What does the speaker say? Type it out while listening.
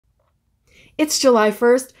It's July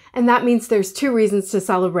 1st, and that means there's two reasons to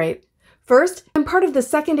celebrate. First, I'm part of the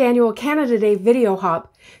second annual Canada Day Video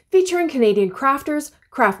Hop, featuring Canadian crafters,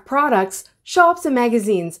 craft products, shops, and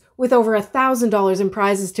magazines with over $1,000 in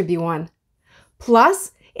prizes to be won.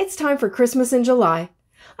 Plus, it's time for Christmas in July.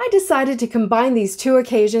 I decided to combine these two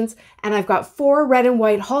occasions, and I've got 4 red and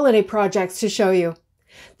white holiday projects to show you.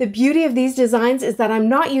 The beauty of these designs is that I'm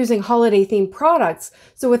not using holiday-themed products,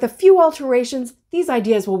 so with a few alterations, these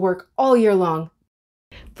ideas will work all year long.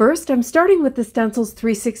 First, I'm starting with the Stencils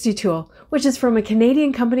 360 tool, which is from a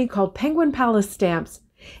Canadian company called Penguin Palace Stamps.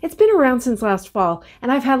 It's been around since last fall,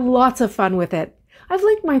 and I've had lots of fun with it. I've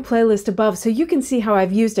linked my playlist above so you can see how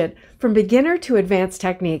I've used it, from beginner to advanced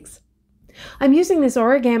techniques. I'm using this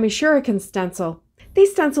Origami Shuriken stencil.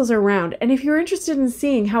 These stencils are round, and if you're interested in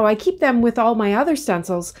seeing how I keep them with all my other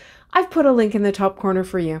stencils, I've put a link in the top corner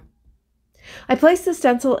for you. I place the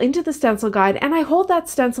stencil into the stencil guide, and I hold that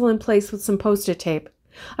stencil in place with some Post-it tape.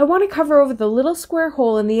 I want to cover over the little square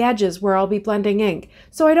hole in the edges where I'll be blending ink,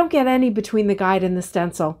 so I don't get any between the guide and the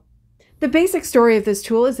stencil. The basic story of this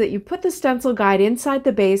tool is that you put the stencil guide inside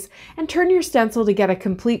the base and turn your stencil to get a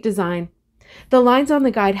complete design. The lines on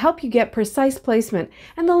the guide help you get precise placement,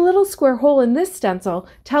 and the little square hole in this stencil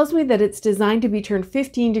tells me that it's designed to be turned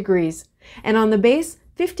 15 degrees, and on the base,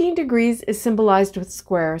 15 degrees is symbolized with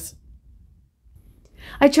squares.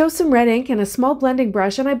 I chose some red ink and a small blending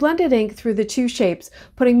brush, and I blended ink through the 2 shapes,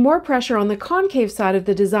 putting more pressure on the concave side of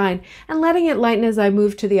the design and letting it lighten as I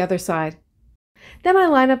move to the other side. Then I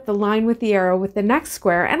line up the line with the arrow with the next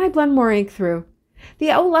square, and I blend more ink through.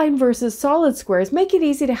 The outline versus solid squares make it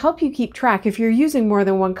easy to help you keep track if you're using more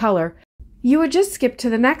than one color. You would just skip to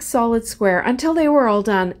the next solid square until they were all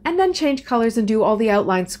done, and then change colors and do all the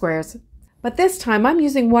outline squares. But this time I'm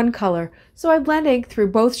using one color, so I blend ink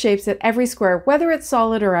through both shapes at every square, whether it's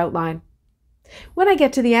solid or outline. When I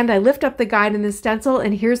get to the end, I lift up the guide and the stencil,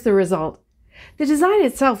 and here's the result. The design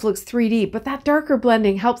itself looks 3D, but that darker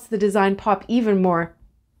blending helps the design pop even more.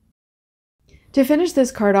 To finish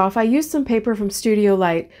this card off, I used some paper from Studio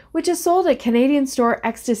Light, which is sold at Canadian store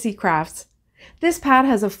Ecstasy Crafts. This pad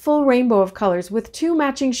has a full rainbow of colors with 2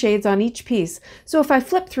 matching shades on each piece, so if I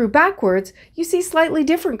flip through backwards, you see slightly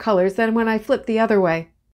different colors than when I flip the other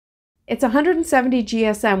way. It's 170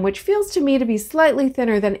 GSM, which feels to me to be slightly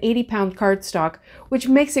thinner than 80-pound cardstock, which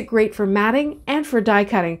makes it great for matting and for die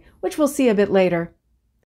cutting, which we'll see a bit later.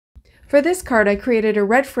 For this card, I created a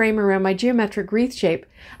red frame around my geometric wreath shape,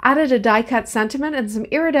 added a die-cut sentiment and some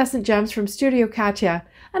iridescent gems from Studio Katia,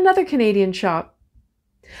 another Canadian shop.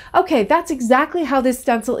 Okay, that's exactly how this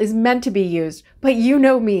stencil is meant to be used, but you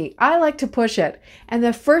know me, I like to push it, and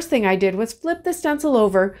the first thing I did was flip the stencil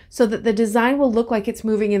over so that the design will look like it's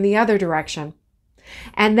moving in the other direction.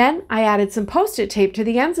 And then I added some Post-it tape to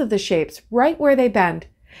the ends of the shapes, right where they bend.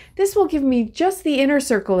 This will give me just the inner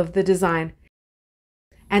circle of the design.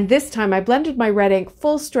 And this time I blended my red ink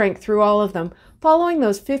full strength through all of them, following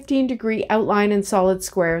those 15-degree outline and solid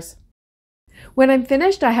squares. When I'm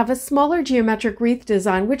finished, I have a smaller geometric wreath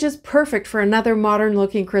design, which is perfect for another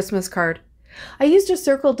modern-looking Christmas card. I used a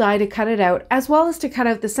circle die to cut it out, as well as to cut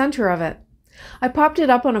out the center of it. I popped it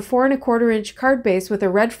up on a 4¼ inch card base with a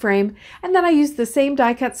red frame, and then I used the same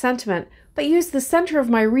die-cut sentiment, but used the center of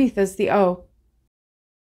my wreath as the O.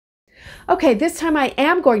 Okay, this time I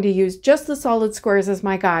am going to use just the solid squares as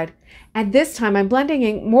my guide, and this time I'm blending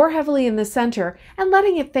ink more heavily in the center and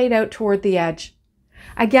letting it fade out toward the edge.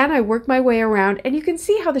 Again, I work my way around, and you can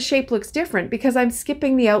see how the shape looks different because I'm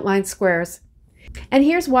skipping the outline squares. And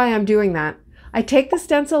here's why I'm doing that. I take the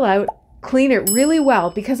stencil out, clean it really well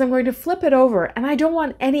because I'm going to flip it over, and I don't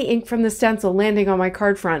want any ink from the stencil landing on my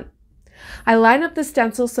card front. I line up the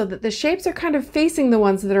stencil so that the shapes are kind of facing the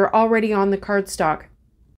ones that are already on the cardstock.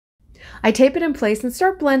 I tape it in place and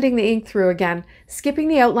start blending the ink through again, skipping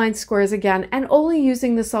the outline squares again and only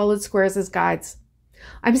using the solid squares as guides.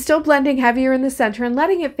 I'm still blending heavier in the center and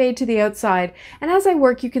letting it fade to the outside, and as I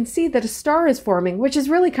work you can see that a star is forming, which is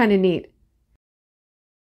really kind of neat.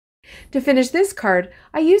 To finish this card,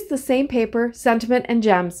 I used the same paper, sentiment, and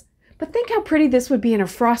gems, but think how pretty this would be in a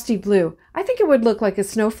frosty blue. I think it would look like a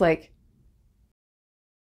snowflake.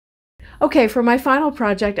 Okay, for my final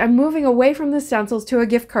project, I'm moving away from the stencils to a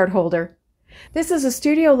gift card holder. This is a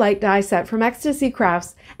Studio Light die set from Ecstasy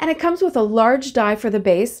Crafts, and it comes with a large die for the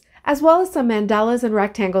base, as well as some mandalas and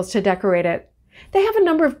rectangles to decorate it. They have a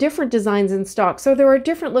number of different designs in stock, so there are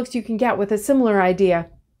different looks you can get with a similar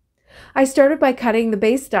idea. I started by cutting the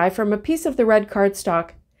base die from a piece of the red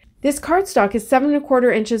cardstock. This cardstock is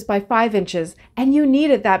 7¼ inches by 5 inches, and you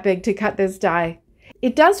need it that big to cut this die.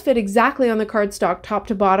 It does fit exactly on the cardstock top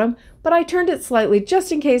to bottom, but I turned it slightly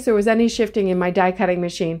just in case there was any shifting in my die cutting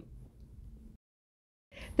machine.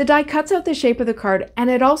 The die cuts out the shape of the card, and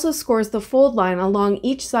it also scores the fold line along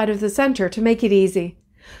each side of the center to make it easy.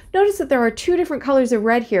 Notice that there are two different colors of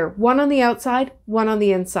red here, one on the outside, one on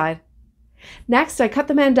the inside. Next, I cut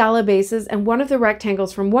the mandala bases and one of the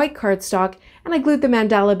rectangles from white cardstock, and I glued the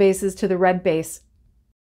mandala bases to the red base.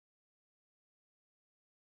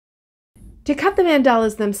 To cut the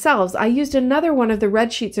mandalas themselves, I used another one of the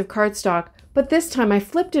red sheets of cardstock, but this time I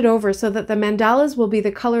flipped it over so that the mandalas will be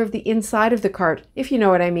the color of the inside of the card, if you know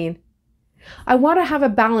what I mean. I want to have a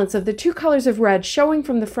balance of the two colors of red showing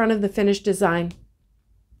from the front of the finished design.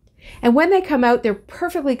 And when they come out, they're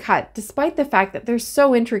perfectly cut, despite the fact that they're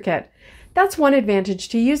so intricate. That's one advantage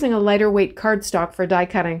to using a lighter weight cardstock for die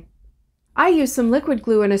cutting. I used some liquid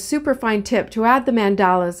glue and a superfine tip to add the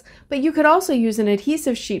mandalas, but you could also use an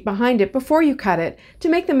adhesive sheet behind it before you cut it to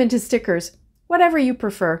make them into stickers, whatever you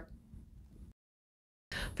prefer.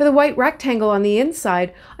 For the white rectangle on the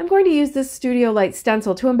inside, I'm going to use this Studio Light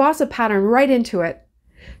stencil to emboss a pattern right into it.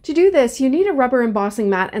 To do this, you need a rubber embossing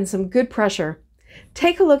mat and some good pressure.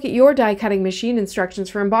 Take a look at your die cutting machine instructions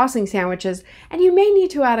for embossing sandwiches, and you may need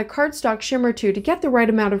to add a cardstock shim or two to get the right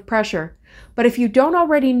amount of pressure. But if you don't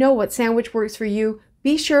already know what sandwich works for you,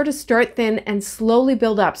 be sure to start thin and slowly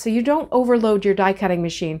build up so you don't overload your die cutting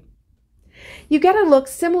machine. You get a look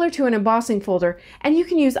similar to an embossing folder, and you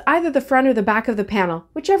can use either the front or the back of the panel,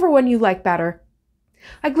 whichever one you like better.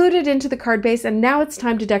 I glued it into the card base, and now it's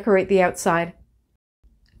time to decorate the outside.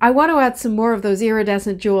 I want to add some more of those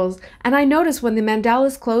iridescent jewels, and I notice when the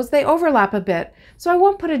mandalas close they overlap a bit, so I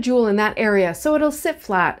won't put a jewel in that area so it'll sit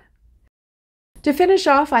flat. To finish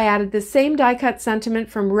off, I added the same die cut sentiment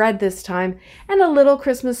from red this time, and a little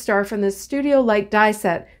Christmas star from the Studio Light die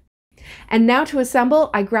set. And now to assemble,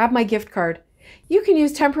 I grab my gift card. You can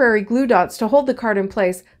use temporary glue dots to hold the card in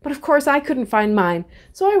place, but of course I couldn't find mine,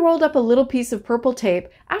 so I rolled up a little piece of purple tape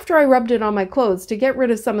after I rubbed it on my clothes to get rid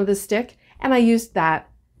of some of the stick, and I used that.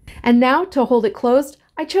 And now, to hold it closed,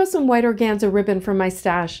 I chose some white organza ribbon from my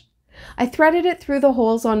stash. I threaded it through the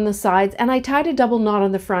holes on the sides, and I tied a double knot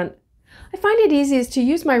on the front. I find it easiest to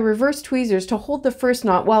use my reverse tweezers to hold the first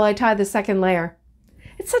knot while I tie the second layer.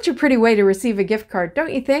 It's such a pretty way to receive a gift card,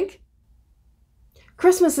 don't you think?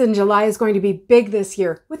 Christmas in July is going to be big this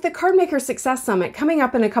year, with the Cardmaker Success Summit coming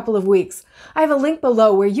up in a couple of weeks. I have a link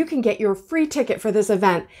below where you can get your free ticket for this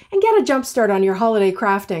event and get a jump start on your holiday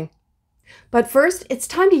crafting. But first, it's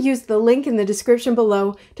time to use the link in the description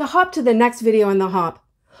below to hop to the next video in the hop.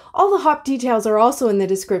 All the hop details are also in the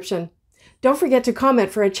description. Don't forget to comment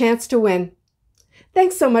for a chance to win.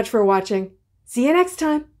 Thanks so much for watching. See you next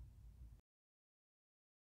time.